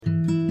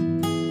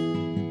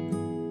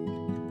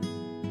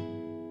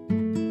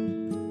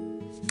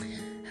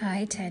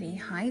Hi Teddy,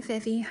 hi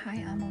Vivi, hi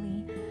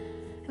Emily.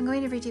 I'm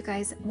going to read you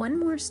guys one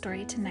more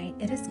story tonight.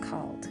 It is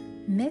called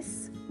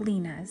Miss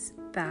Lina's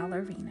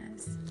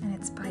Ballerinas, and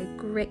it's by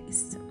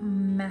Grace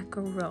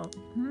Maccarone.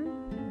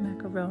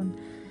 Maccarone.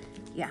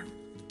 Yeah,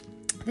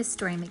 this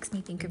story makes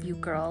me think of you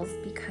girls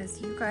because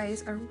you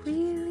guys are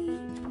really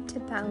into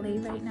ballet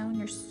right now and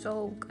you're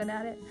so good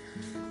at it.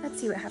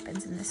 Let's see what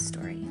happens in this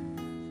story.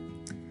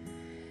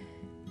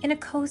 In a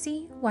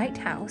cozy white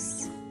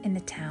house in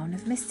the town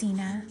of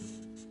Messina,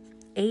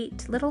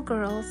 8 little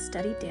girls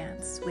studied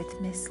dance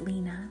with Miss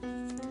Lina.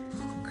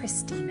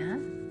 Christina,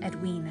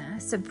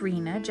 Edwina,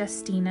 Sabrina,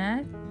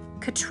 Justina,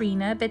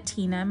 Katrina,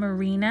 Bettina,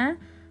 Marina,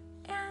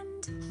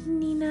 and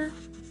Nina.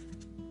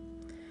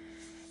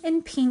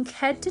 In pink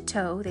head to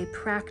toe, they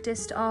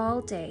practiced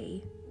all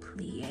day.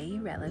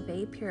 Plie,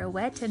 releve,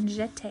 pirouette, and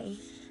jeté.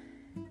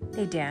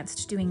 They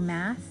danced doing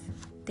math.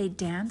 They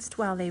danced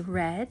while they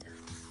read.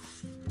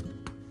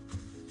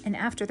 And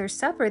after their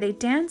supper, they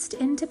danced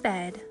into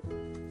bed.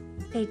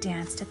 They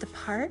danced at the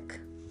park.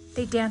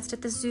 They danced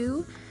at the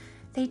zoo.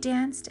 They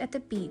danced at the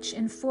beach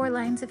in 4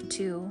 lines of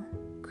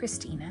 2.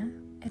 Christina,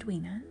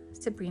 Edwina,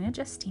 Sabrina,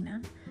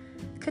 Justina,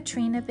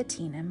 Katrina,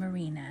 Bettina,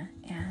 Marina,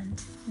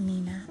 and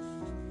Nina.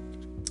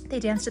 They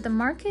danced at the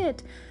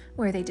market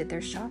where they did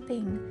their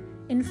shopping.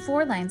 In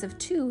 4 lines of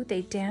 2,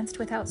 they danced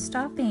without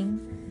stopping.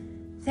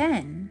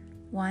 Then,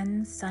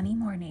 one sunny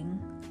morning,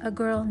 a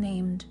girl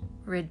named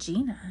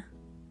Regina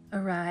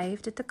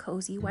arrived at the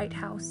cozy white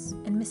house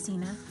in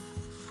Messina.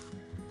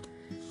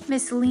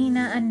 Miss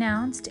Lina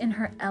announced in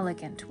her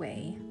elegant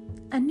way,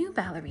 "A new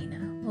ballerina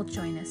will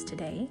join us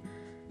today.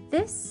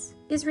 This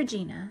is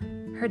Regina.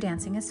 Her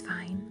dancing is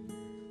fine."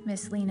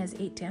 Miss Lina's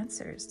 8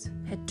 dancers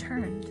had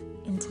turned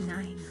into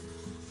 9.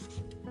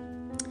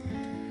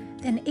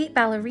 Then 8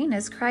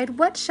 ballerinas cried,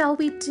 "What shall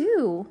we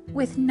do?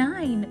 With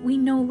 9, we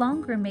no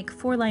longer make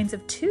 4 lines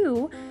of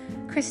 2.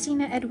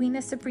 Christina,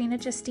 Edwina, Sabrina,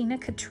 Justina,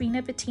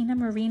 Katrina, Bettina,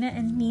 Marina,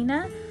 and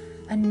Nina.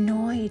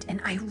 Annoyed and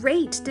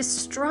irate,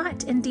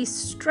 distraught and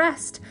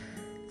distressed,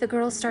 the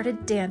girls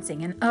started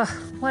dancing, and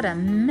what a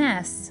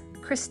mess.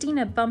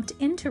 Christina bumped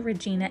into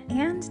Regina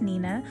and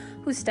Nina,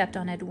 who stepped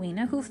on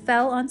Edwina, who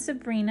fell on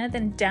Sabrina,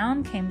 then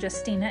down came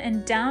Justina,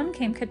 and down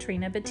came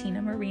Katrina,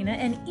 Bettina, Marina,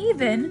 and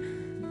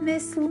even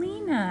Miss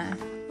Lina.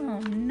 Oh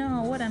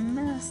no, what a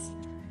mess.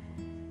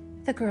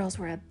 The girls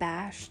were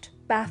abashed,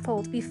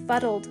 baffled,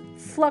 befuddled,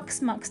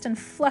 fluxmuxed and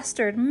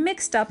flustered,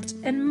 mixed up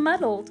and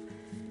muddled.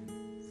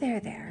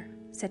 There,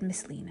 said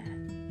Miss Lina.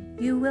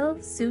 You will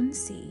soon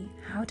see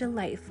how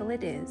delightful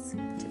it is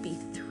to be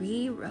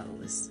 3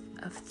 rows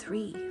of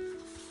 3.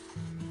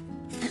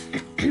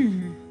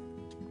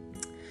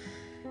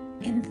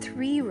 In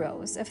 3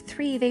 rows of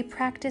 3, they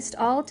practiced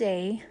all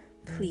day,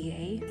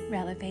 plie,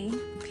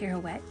 releve,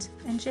 pirouette,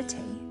 and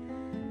jeté.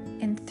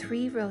 In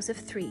 3 rows of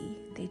 3,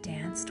 they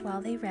danced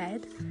while they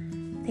read.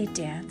 They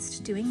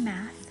danced doing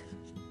math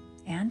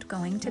and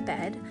going to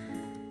bed,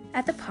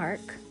 at the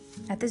park,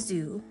 at the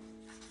zoo,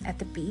 at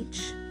the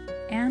beach,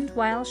 and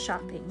while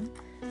shopping.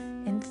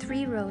 In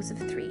 3 rows of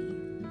 3,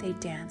 they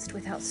danced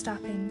without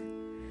stopping.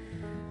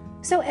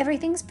 So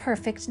everything's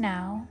perfect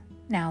now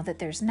that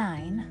there's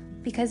 9,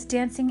 because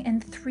dancing in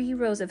 3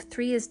 rows of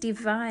 3 is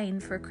divine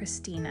for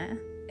Christina,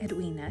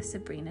 Edwina,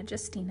 Sabrina,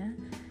 Justina,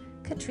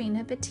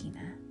 Katrina,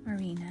 Bettina,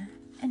 Marina,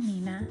 and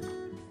Nina,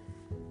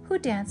 who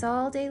dance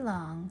all day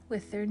long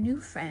with their new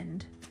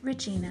friend,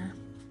 Regina.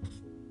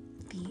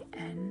 The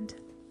end.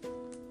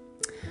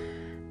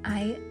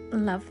 I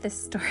love this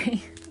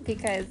story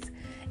because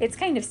it's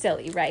kind of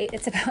silly, right?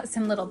 It's about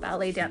some little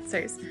ballet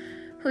dancers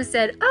who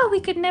said,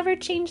 we could never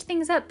change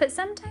things up. But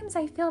sometimes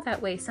I feel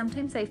that way.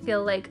 Sometimes I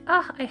feel like,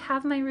 I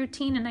have my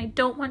routine and I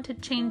don't want to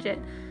change it.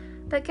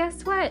 But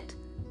guess what?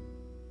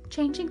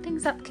 Changing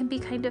things up can be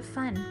kind of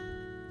fun.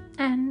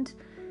 And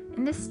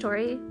in this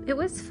story, it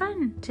was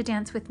fun to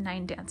dance with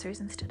 9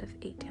 dancers instead of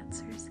 8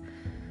 dancers.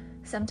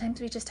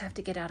 Sometimes we just have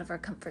to get out of our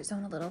comfort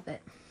zone a little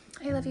bit.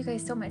 I love you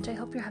guys so much. I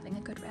hope you're having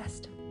a good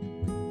rest.